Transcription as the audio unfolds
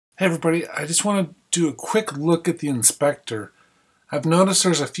Hey everybody, I just want to do a quick look at the inspector. I've noticed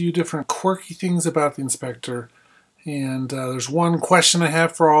there's a few different quirky things about the inspector, and there's one question I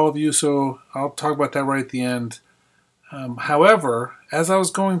have for all of you, so I'll talk about that right at the end. However, as I was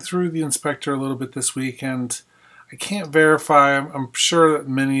going through the inspector a little bit this week, and I can't verify, I'm sure that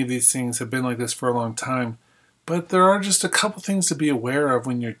many of these things have been like this for a long time, but there are just a couple things to be aware of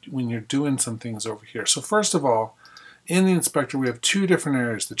when you're doing some things over here. So first of all, in the inspector, we have two different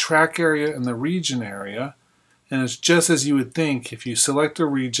areas, the track area and the region area. And it's just as you would think. If you select a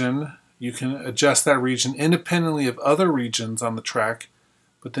region, you can adjust that region independently of other regions on the track,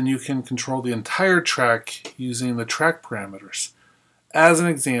 but then you can control the entire track using the track parameters. As an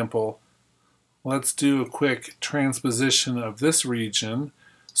example, let's do a quick transposition of this region.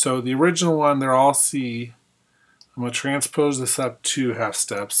 So the original one, they're all C. I'm going to transpose this up 2 half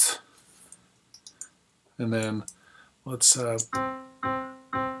steps. And then let's so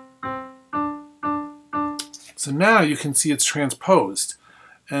now you can see it's transposed,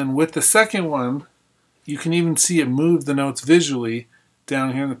 and with the second one you can even see it move the notes visually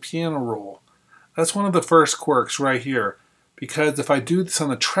down here in the piano roll. That's one of the first quirks right here, because if I do this on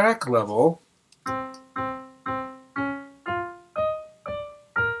the track level,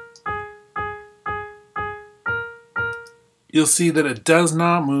 you'll see that it does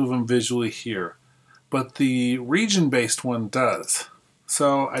not move them visually here, but the region-based one does.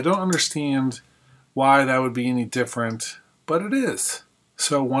 So I don't understand why that would be any different, but it is.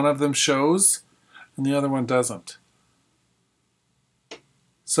 So one of them shows and the other one doesn't.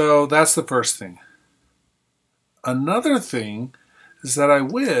 So that's the first thing. Another thing is that I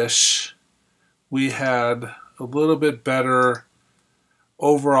wish we had a little bit better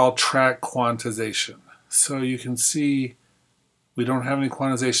overall track quantization. So you can see we don't have any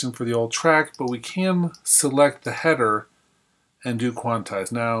quantization for the old track, but we can select the header and do quantize.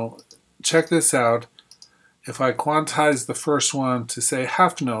 Now, check this out. If I quantize the first one to, say,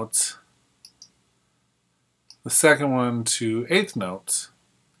 half notes, the second one to eighth notes,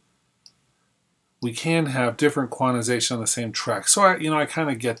 we can have different quantization on the same track. So I kind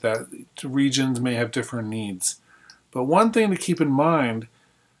of get that. Regions may have different needs. But one thing to keep in mind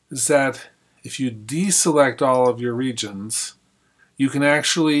is that if you deselect all of your regions, you can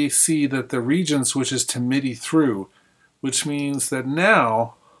actually see that the region switches to MIDI through, which means that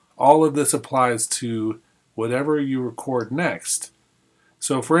now all of this applies to whatever you record next.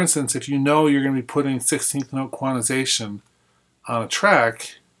 So for instance, if you know you're going to be putting 16th note quantization on a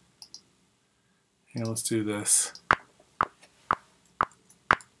track, here, let's do this.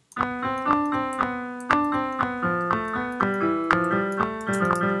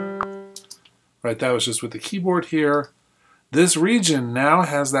 Right, that was just with the keyboard here. This region now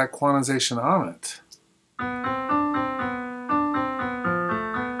has that quantization on it.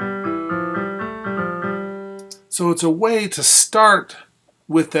 So it's a way to start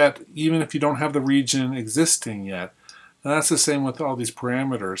with that even if you don't have the region existing yet. And that's the same with all these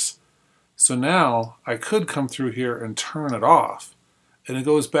parameters. So now I could come through here and turn it off, and it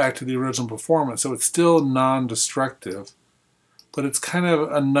goes back to the original performance. So it's still non-destructive, but it's kind of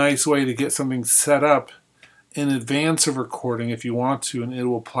a nice way to get something set up in advance of recording if you want to, and it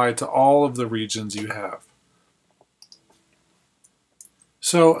will apply to all of the regions you have.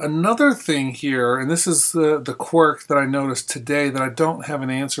 So another thing here, and this is the quirk that I noticed today that I don't have an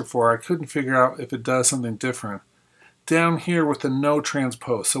answer for. I couldn't figure out if it does something different. Down here with the no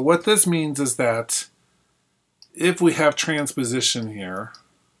transpose. So what this means is that if we have transposition here,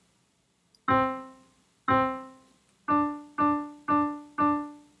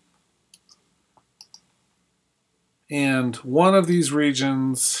 and one of these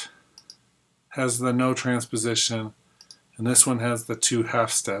regions has the no transposition, and this one has the 2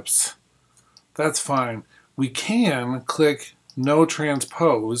 half steps, that's fine. We can click no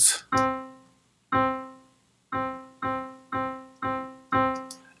transpose,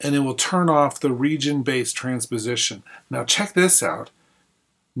 and it will turn off the region-based transposition. Now check this out.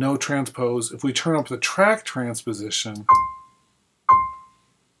 No transpose. If we turn up the track transposition,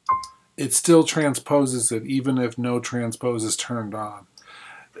 it still transposes it even if no transpose is turned on.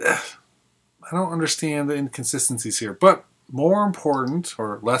 I don't understand the inconsistencies here, but more important,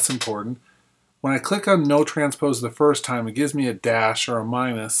 or less important, when I click on no transpose the first time, it gives me a dash or a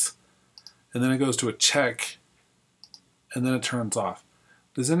minus, and then it goes to a check, and then it turns off.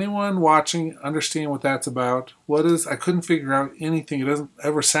 Does anyone watching understand what that's about? I couldn't figure out anything. It doesn't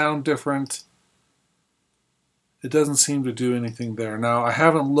ever sound different. It doesn't seem to do anything there. Now, I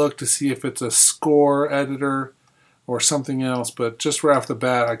haven't looked to see if it's a score editor or something else, but just right off the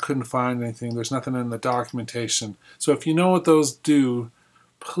bat, I couldn't find anything. There's nothing in the documentation. So if you know what those do,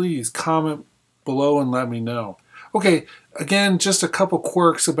 please comment below and let me know. Okay, again, just a couple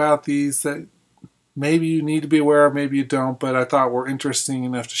quirks about these that maybe you need to be aware of, maybe you don't, but I thought were interesting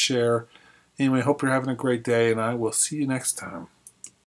enough to share. Anyway, hope you're having a great day, and I will see you next time.